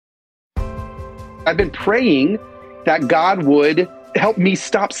I've been praying that God would help me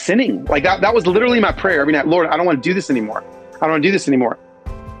stop sinning. Like that was literally my prayer every night. Lord, I don't want to do this anymore. I don't want to do this anymore.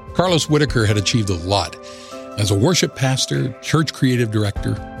 Carlos Whitaker had achieved a lot as a worship pastor, church creative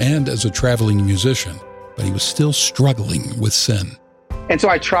director, and as a traveling musician, but he was still struggling with sin. And so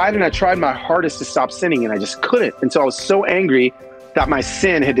I tried my hardest to stop sinning, and I just couldn't. And so I was so angry that my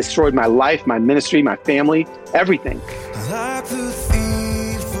sin had destroyed my life, my ministry, my family, everything. Like the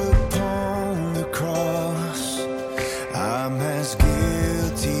thief upon the cross, I'm as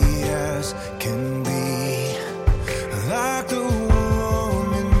guilty as can be. Like the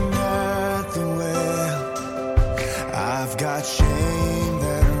woman at the well, I've got shame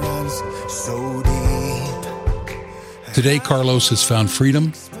that runs so deep. Today, Carlos has found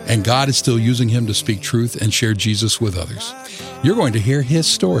freedom, and God is still using him to speak truth and share Jesus with others. You're going to hear his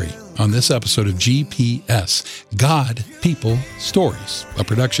story on this episode of GPS, God, People, Stories, a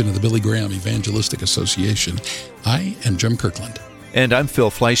production of the Billy Graham Evangelistic Association. I am Jim Kirkland. And I'm Phil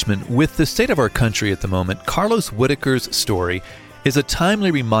Fleischman. With the state of our country at the moment, Carlos Whitaker's story is a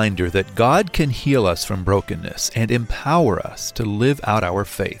timely reminder that God can heal us from brokenness and empower us to live out our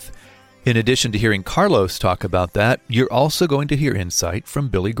faith. In addition to hearing Carlos talk about that, you're also going to hear insight from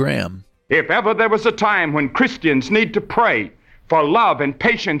Billy Graham. If ever there was a time when Christians need to pray for love and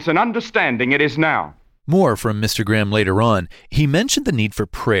patience and understanding, it is now. More from Mr. Graham later on. He mentioned the need for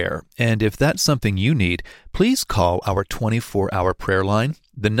prayer, and if that's something you need, please call our 24-hour prayer line.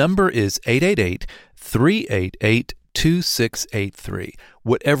 The number is 888-388-2683.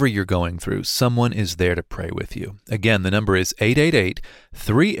 Whatever you're going through, someone is there to pray with you. Again, the number is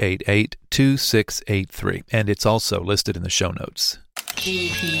 888-388-2683, and it's also listed in the show notes.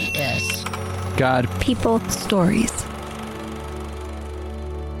 GPS. God. People. Stories.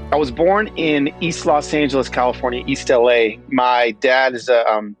 I was born in East Los Angeles, California, East LA. My dad is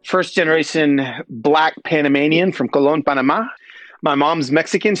a first-generation Black Panamanian from Colón, Panama. My mom's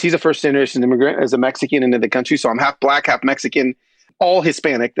Mexican. She's a first-generation immigrant as a Mexican into the country. So I'm half Black, half Mexican, all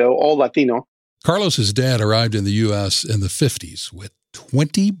Hispanic, though, all Latino. Carlos's dad arrived in the U.S. in the 50s with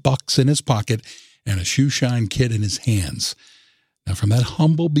 $20 in his pocket and a shoeshine kit in his hands. Now, from that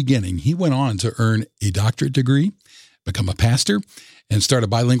humble beginning, he went on to earn a doctorate degree, become a pastor, and start a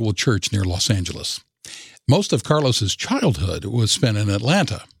bilingual church near Los Angeles. Most of Carlos's childhood was spent in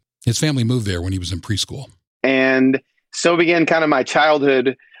Atlanta. His family moved there when he was in preschool. And so began kind of my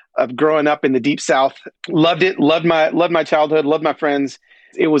childhood of growing up in the Deep South. Loved it, loved my childhood, loved my friends.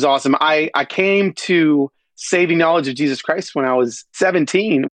 It was awesome. I came to saving knowledge of Jesus Christ when I was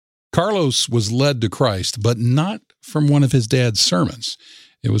 17. Carlos was led to Christ, but not from one of his dad's sermons.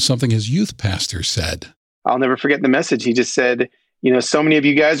 It was something his youth pastor said. I'll never forget the message. He just said, so many of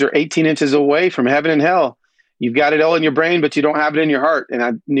you guys are 18 inches away from heaven and hell. You've got it all in your brain, but you don't have it in your heart. And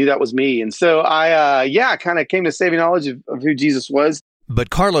I knew that was me. And so I kind of came to saving knowledge of who Jesus was.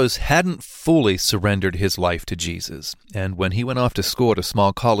 But Carlos hadn't fully surrendered his life to Jesus. And when he went off to school at a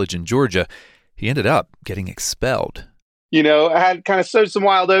small college in Georgia, he ended up getting expelled. I had kind of sowed some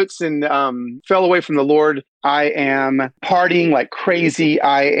wild oats and fell away from the Lord. I am partying like crazy.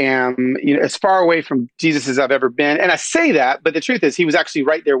 I am, as far away from Jesus as I've ever been. And I say that, but the truth is he was actually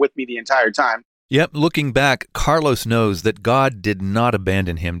right there with me the entire time. Yep, looking back, Carlos knows that God did not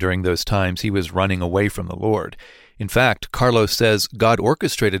abandon him during those times he was running away from the Lord. In fact, Carlos says God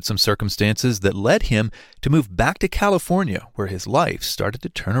orchestrated some circumstances that led him to move back to California, where his life started to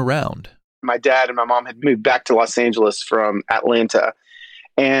turn around. My dad and my mom had moved back to Los Angeles from Atlanta.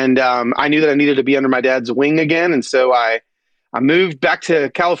 And I knew that I needed to be under my dad's wing again. And so I moved back to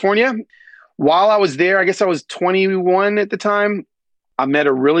California. While I was there, I guess I was 21 at the time, I met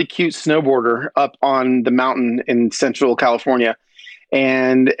a really cute snowboarder up on the mountain in Central California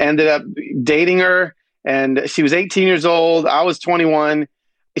and ended up dating her. And she was 18 years old. I was 21.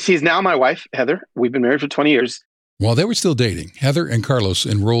 She's now my wife, Heather. We've been married for 20 years. While they were still dating, Heather and Carlos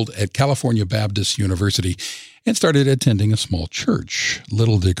enrolled at California Baptist University and started attending a small church.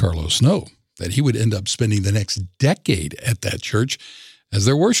 Little did Carlos know that he would end up spending the next decade at that church as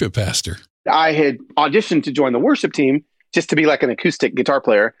their worship pastor. I had auditioned to join the worship team just to be like an acoustic guitar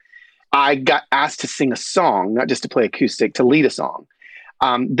player. I got asked to sing a song, not just to play acoustic, to lead a song.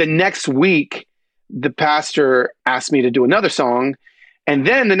 The next week, the pastor asked me to do another song. And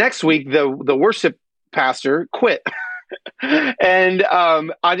then the next week, the worship pastor quit. And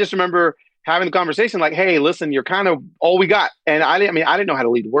I just remember having the conversation like, hey, listen, you're kind of all we got. And I didn't know how to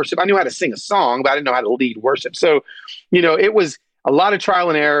lead worship. I knew how to sing a song, but I didn't know how to lead worship. So, it was a lot of trial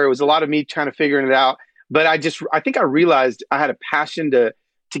and error. It was a lot of me trying to figure it out. But I think I realized I had a passion to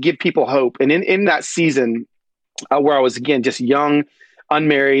give people hope. And in that season where I was, again, just young,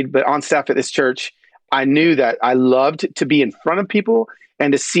 unmarried, but on staff at this church, I knew that I loved to be in front of people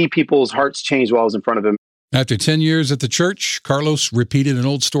and to see people's hearts change while I was in front of them. After 10 years at the church, Carlos repeated an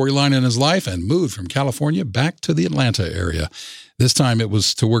old storyline in his life and moved from California back to the Atlanta area. This time it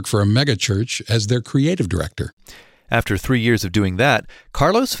was to work for a mega church as their creative director. After 3 years of doing that,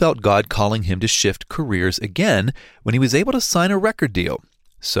 Carlos felt God calling him to shift careers again when he was able to sign a record deal.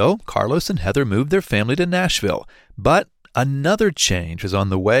 So Carlos and Heather moved their family to Nashville. But another change was on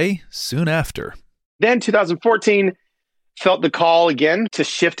the way soon after. Then 2014, felt the call again to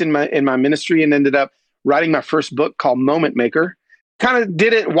shift in my ministry and ended up writing my first book called Moment Maker. Kind of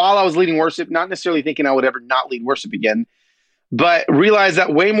did it while I was leading worship, not necessarily thinking I would ever not lead worship again, but realized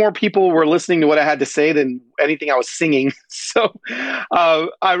that way more people were listening to what I had to say than anything I was singing. So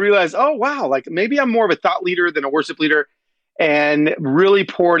I realized, oh, wow, like maybe I'm more of a thought leader than a worship leader, and really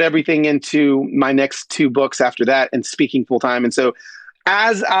poured everything into my next 2 books after that and speaking full time. And so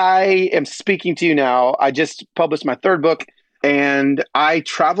as I am speaking to you now, I just published my 3rd book. And I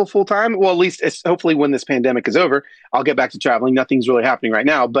travel full time. Well, at least hopefully when this pandemic is over, I'll get back to traveling. Nothing's really happening right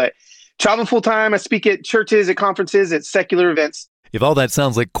now, but travel full time. I speak at churches, at conferences, at secular events. If all that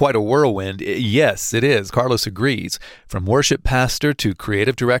sounds like quite a whirlwind, yes, it is. Carlos agrees. From worship pastor to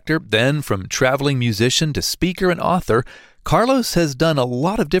creative director, then from traveling musician to speaker and author, Carlos has done a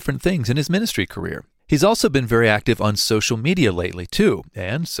lot of different things in his ministry career. He's also been very active on social media lately, too,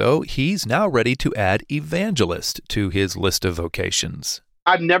 and so he's now ready to add evangelist to his list of vocations.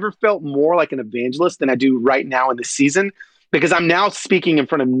 I've never felt more like an evangelist than I do right now in this season, because I'm now speaking in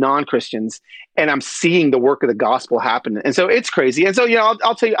front of non-Christians and I'm seeing the work of the gospel happen. And so it's crazy. And so,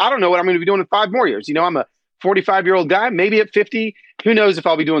 I'll tell you, I don't know what I'm going to be doing in 5 more years. I'm a 45-year-old guy, maybe at 50, who knows if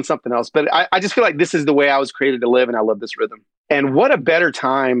I'll be doing something else. But I just feel like this is the way I was created to live, and I love this rhythm. And what a better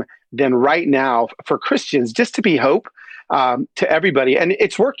time than right now for Christians just to be hope to everybody. And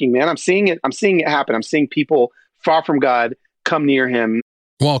it's working, man. I'm seeing it happen. I'm seeing people far from God come near him.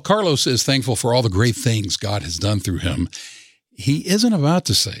 While Carlos is thankful for all the great things God has done through him, he isn't about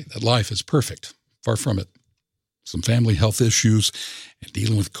to say that life is perfect. Far from it. Some family health issues and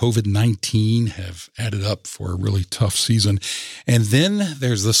dealing with COVID-19 have added up for a really tough season. And then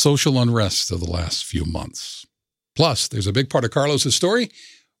there's the social unrest of the last few months. Plus, there's a big part of Carlos's story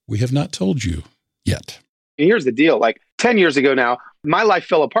we have not told you yet. Here's the deal. Like 10 years ago now, my life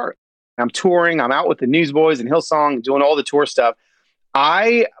fell apart. I'm touring. I'm out with the Newsboys and Hillsong, doing all the tour stuff.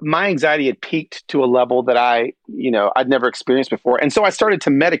 My anxiety had peaked to a level that I'd never experienced before. And so I started to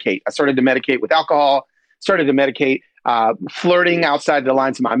medicate. I started to medicate with alcohol, started to medicate flirting outside the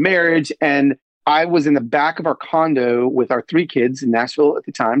lines of my marriage. And I was in the back of our condo with our 3 kids in Nashville at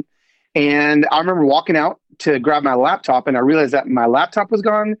the time. And I remember walking out to grab my laptop, and I realized that my laptop was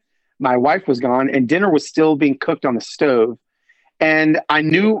gone, my wife was gone, and dinner was still being cooked on the stove. And I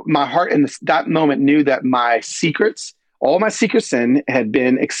knew, my heart in that moment knew that my secrets, all my secret sin had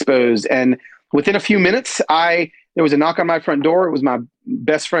been exposed. And within a few minutes, there was a knock on my front door. It was my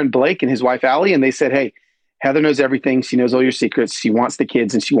best friend, Blake, and his wife, Allie. And they said, "Hey, Heather knows everything. She knows all your secrets. She wants the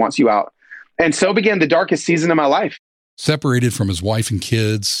kids and she wants you out." And so began the darkest season of my life. Separated from his wife and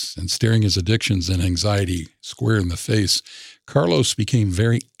kids and staring his addictions and anxiety square in the face, Carlos became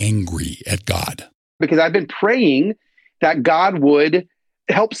very angry at God. Because I've been praying that God would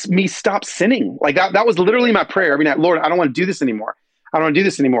help me stop sinning. Like that was literally my prayer every night. Lord, I don't want to do this anymore. I don't want to do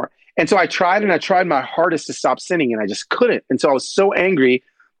this anymore. And so I tried my hardest to stop sinning, and I just couldn't. And so I was so angry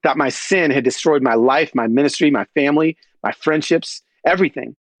that my sin had destroyed my life, my ministry, my family, my friendships,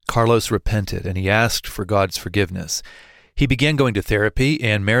 everything. Carlos repented, and he asked for God's forgiveness. He began going to therapy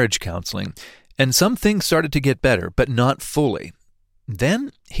and marriage counseling, and some things started to get better, but not fully.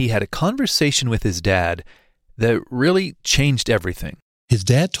 Then he had a conversation with his dad that really changed everything. His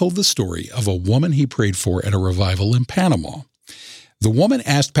dad told the story of a woman he prayed for at a revival in Panama. The woman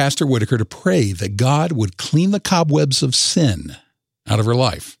asked Pastor Whitaker to pray that God would clean the cobwebs of sin out of her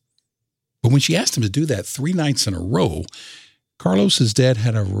life. But when she asked him to do that 3 nights in a row, Carlos's dad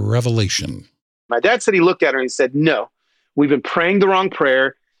had a revelation. My dad said he looked at her and he said, "No, we've been praying the wrong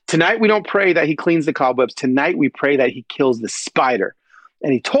prayer. Tonight we don't pray that he cleans the cobwebs. Tonight we pray that he kills the spider."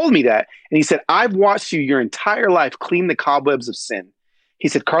 And he told me that. And he said, "I've watched you your entire life clean the cobwebs of sin." He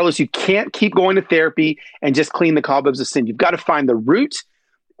said, "Carlos, you can't keep going to therapy and just clean the cobwebs of sin. You've got to find the root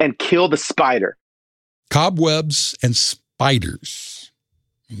and kill the spider." Cobwebs and spiders.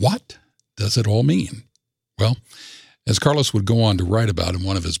 What does it all mean? Well, as Carlos would go on to write about in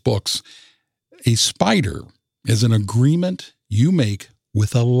one of his books, a spider is an agreement you make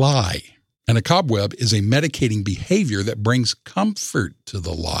with a lie. And a cobweb is a medicating behavior that brings comfort to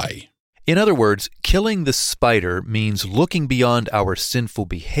the lie. In other words, killing the spider means looking beyond our sinful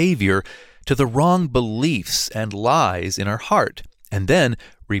behavior to the wrong beliefs and lies in our heart, and then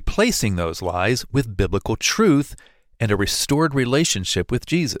replacing those lies with biblical truth and a restored relationship with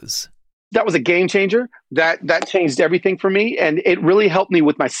Jesus. That was a game changer. That changed everything for me. And it really helped me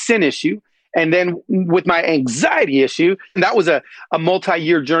with my sin issue. And then with my anxiety issue, and that was a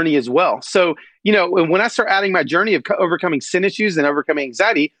multi-year journey as well. So, when I start adding my journey of overcoming sin issues and overcoming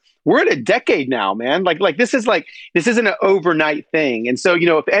anxiety, we're at a decade now, man. This isn't an overnight thing. And so,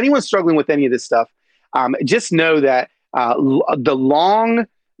 if anyone's struggling with any of this stuff, just know that the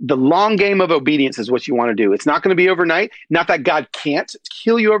long game of obedience is what you want to do. It's not going to be overnight. Not that God can't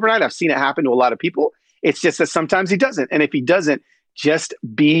heal you overnight. I've seen it happen to a lot of people. It's just that sometimes he doesn't. And if he doesn't, just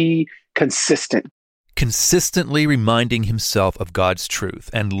be consistent. Consistently reminding himself of God's truth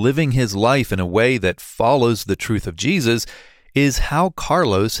and living his life in a way that follows the truth of Jesus is how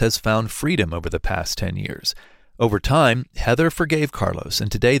Carlos has found freedom over the past 10 years. Over time, Heather forgave Carlos, and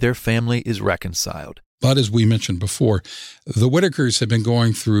today their family is reconciled. But as we mentioned before, the Whitakers have been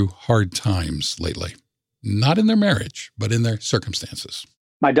going through hard times lately. Not in their marriage, but in their circumstances.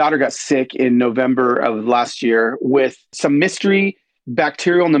 My daughter got sick in November of last year with some mystery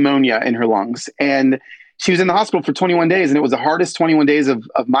bacterial pneumonia in her lungs. And she was in the hospital for 21 days, and it was the hardest 21 days of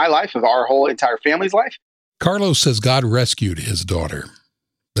my life, of our whole entire family's life. Carlos says God rescued his daughter,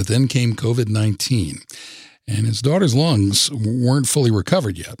 but then came COVID-19, and his daughter's lungs weren't fully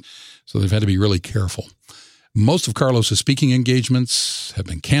recovered yet, so they've had to be really careful. Most of Carlos's speaking engagements have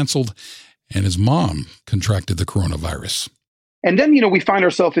been canceled, and his mom contracted the coronavirus. And then, we find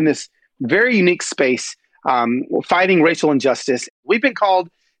ourselves in this very unique space, fighting racial injustice. We've been called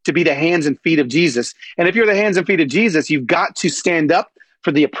to be the hands and feet of Jesus. And if you're the hands and feet of Jesus, you've got to stand up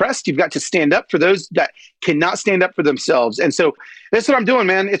for the oppressed. You've got to stand up for those that cannot stand up for themselves. And so that's what I'm doing,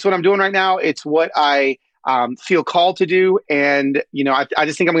 man. It's what I'm doing right now. It's what I feel called to do. And, I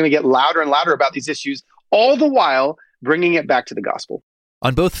just think I'm going to get louder and louder about these issues, all the while bringing it back to the gospel.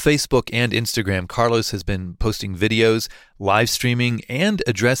 On both Facebook and Instagram, Carlos has been posting videos, live streaming, and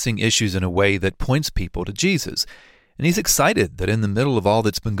addressing issues in a way that points people to Jesus. And he's excited that in the middle of all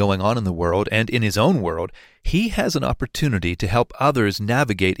that's been going on in the world and in his own world, he has an opportunity to help others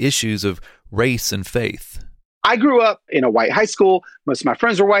navigate issues of race and faith. I grew up in a white high school. Most of my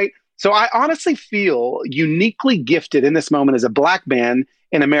friends were white. So I honestly feel uniquely gifted in this moment as a black man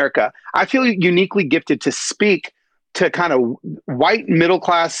in America. I feel uniquely gifted to speak to kind of white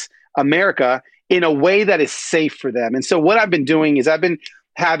middle-class America in a way that is safe for them. And so what I've been doing is I've been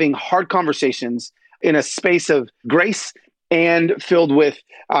having hard conversations in a space of grace and filled with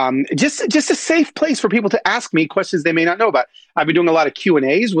just a safe place for people to ask me questions they may not know about. I've been doing a lot of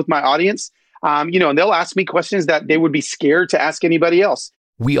Q&As with my audience, and they'll ask me questions that they would be scared to ask anybody else.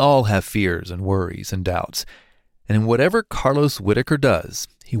 We all have fears and worries and doubts. And in whatever Carlos Whitaker does,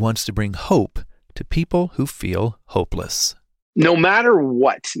 he wants to bring hope to people who feel hopeless. No matter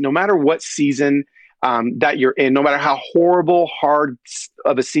what season that you're in, no matter how horrible, hard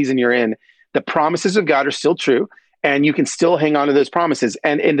of a season you're in, the promises of God are still true, and you can still hang on to those promises.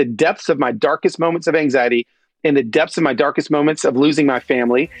 And in the depths of my darkest moments of anxiety, in the depths of my darkest moments of losing my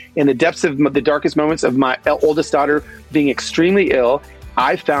family, in the depths of the darkest moments of my oldest daughter being extremely ill,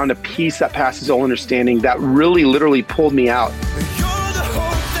 I found a peace that passes all understanding that really literally pulled me out.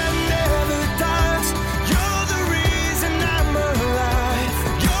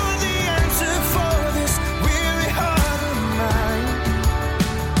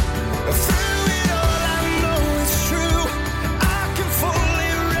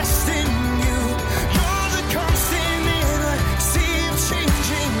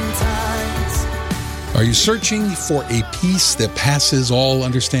 Are you searching for a peace that passes all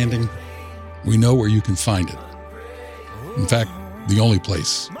understanding? We know where you can find it. In fact, the only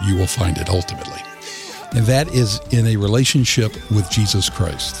place you will find it ultimately. And that is in a relationship with Jesus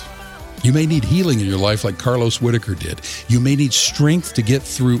Christ. You may need healing in your life like Carlos Whitaker did. You may need strength to get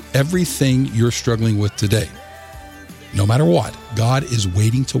through everything you're struggling with today. No matter what, God is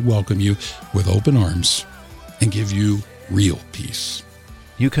waiting to welcome you with open arms and give you real peace.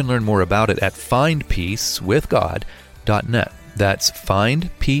 You can learn more about it at findpeacewithgod.net. That's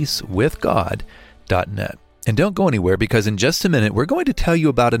findpeacewithgod.net. And don't go anywhere, because in just a minute, we're going to tell you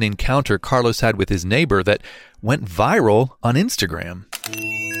about an encounter Carlos had with his neighbor that went viral on Instagram.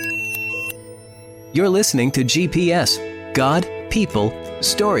 You're listening to GPS, God, People,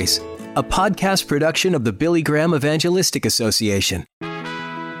 Stories, a podcast production of the Billy Graham Evangelistic Association.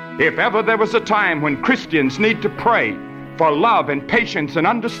 If ever there was a time when Christians need to pray for love and patience and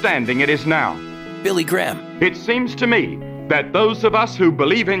understanding, it is now. Billy Graham. It seems to me that those of us who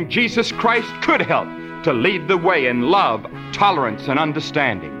believe in Jesus Christ could help to lead the way in love, tolerance, and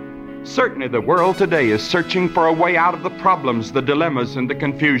understanding. Certainly the world today is searching for a way out of the problems, the dilemmas, and the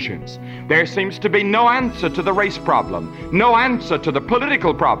confusions. There seems to be no answer to the race problem, no answer to the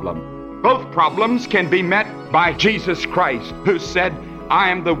political problem. Both problems can be met by Jesus Christ, who said, "I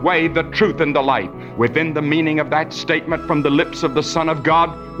am the way, the truth, and the life." Within the meaning of that statement from the lips of the Son of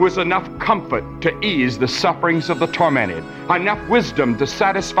God was enough comfort to ease the sufferings of the tormented, enough wisdom to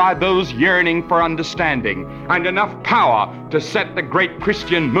satisfy those yearning for understanding, and enough power to set the great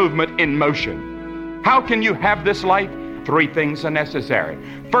Christian movement in motion. How can you have this life? 3 things are necessary.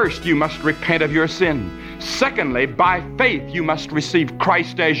 First, you must repent of your sin. Secondly, by faith, you must receive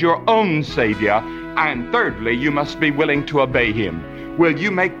Christ as your own Savior. And thirdly, you must be willing to obey Him. Will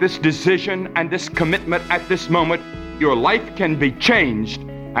you make this decision and this commitment at this moment? Your life can be changed,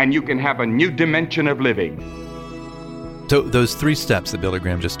 and you can have a new dimension of living. So those 3 steps that Billy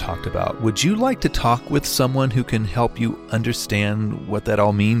Graham just talked about, would you like to talk with someone who can help you understand what that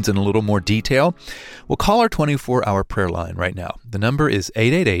all means in a little more detail? Well, call our 24-hour prayer line right now. The number is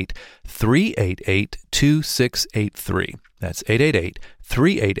 888-388-2683. That's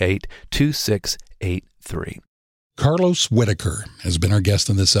 888-388-2683. Carlos Whitaker has been our guest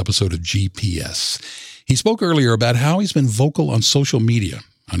on this episode of GPS. He spoke earlier about how he's been vocal on social media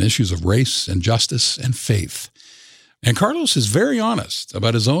on issues of race and justice and faith. And Carlos is very honest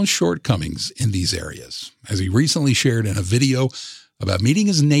about his own shortcomings in these areas, as he recently shared in a video about meeting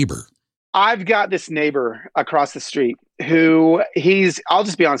his neighbor. I've got this neighbor across the street who I'll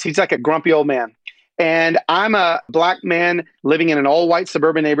just be honest, he's like a grumpy old man. And I'm a black man living in an all-white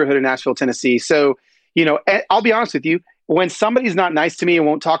suburban neighborhood in Nashville, Tennessee. So, I'll be honest with you, when somebody's not nice to me and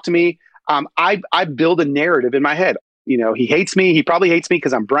won't talk to me, I build a narrative in my head. He hates me. He probably hates me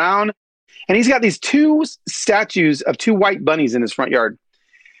because I'm brown. And he's got these 2 statues of 2 white bunnies in his front yard.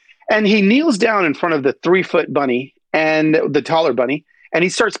 And he kneels down in front of the 3-foot bunny and the taller bunny, and he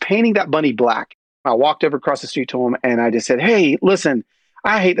starts painting that bunny black. I walked over across the street to him, and I just said, "Hey, listen,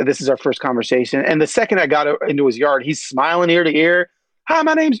 I hate that this is our first conversation." And the second I got into his yard, he's smiling ear to ear. "Hi,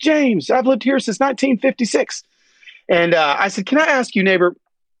 my name's James. I've lived here since 1956. And I said, "Can I ask you, neighbor,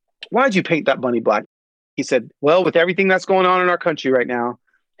 why did you paint that bunny black?" He said, "Well, with everything that's going on in our country right now,"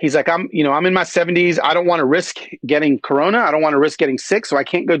 he's like, I'm in my 70s. I don't want to risk getting corona. I don't want to risk getting sick. So I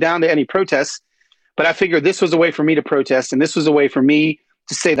can't go down to any protests. But I figured this was a way for me to protest. And this was a way for me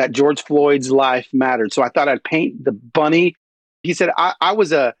to say that George Floyd's life mattered. So I thought I'd paint the bunny. He said,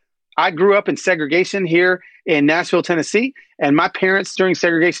 I grew up in segregation here in Nashville, Tennessee. And my parents during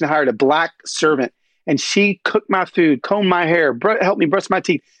segregation hired a black servant. And she cooked my food, combed my hair, helped me brush my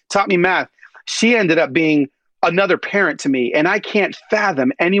teeth, taught me math. She ended up being another parent to me. And I can't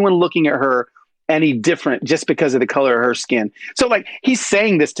fathom anyone looking at her any different just because of the color of her skin. So he's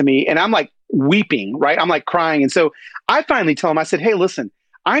saying this to me and I'm like weeping, right? I'm like crying. And so I finally tell him, I said, "Hey, listen,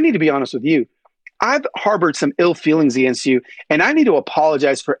 I need to be honest with you. I've harbored some ill feelings against you and I need to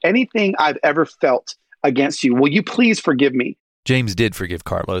apologize for anything I've ever felt against you. Will you please forgive me?" James did forgive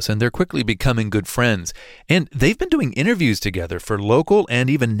Carlos, and they're quickly becoming good friends. And they've been doing interviews together for local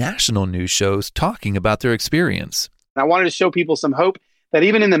and even national news shows talking about their experience. I wanted to show people some hope that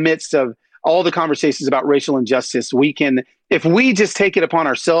even in the midst of all the conversations about racial injustice, we can, if we just take it upon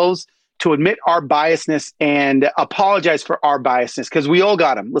ourselves to admit our biasness and apologize for our biasness, because we all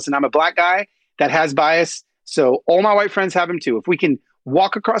got them. Listen, I'm a black guy that has bias, so all my white friends have them too. If we can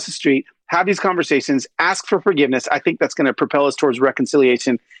walk across the street, have these conversations, ask for forgiveness, I think that's going to propel us towards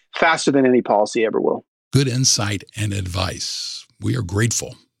reconciliation faster than any policy ever will. Good insight and advice. We are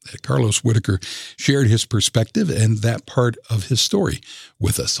grateful that Carlos Whitaker shared his perspective and that part of his story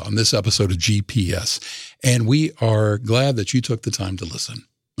with us on this episode of GPS. And we are glad that you took the time to listen.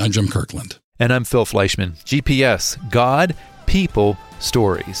 I'm Jim Kirkland. And I'm Phil Fleischman. GPS, God, People,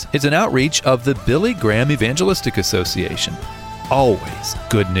 Stories. It's an outreach of the Billy Graham Evangelistic Association. Always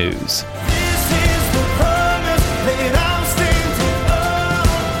good news.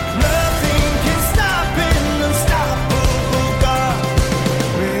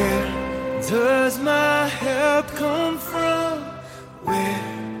 Does my help come from?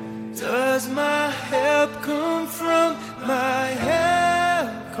 Where does my help come from? My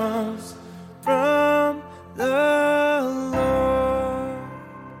help comes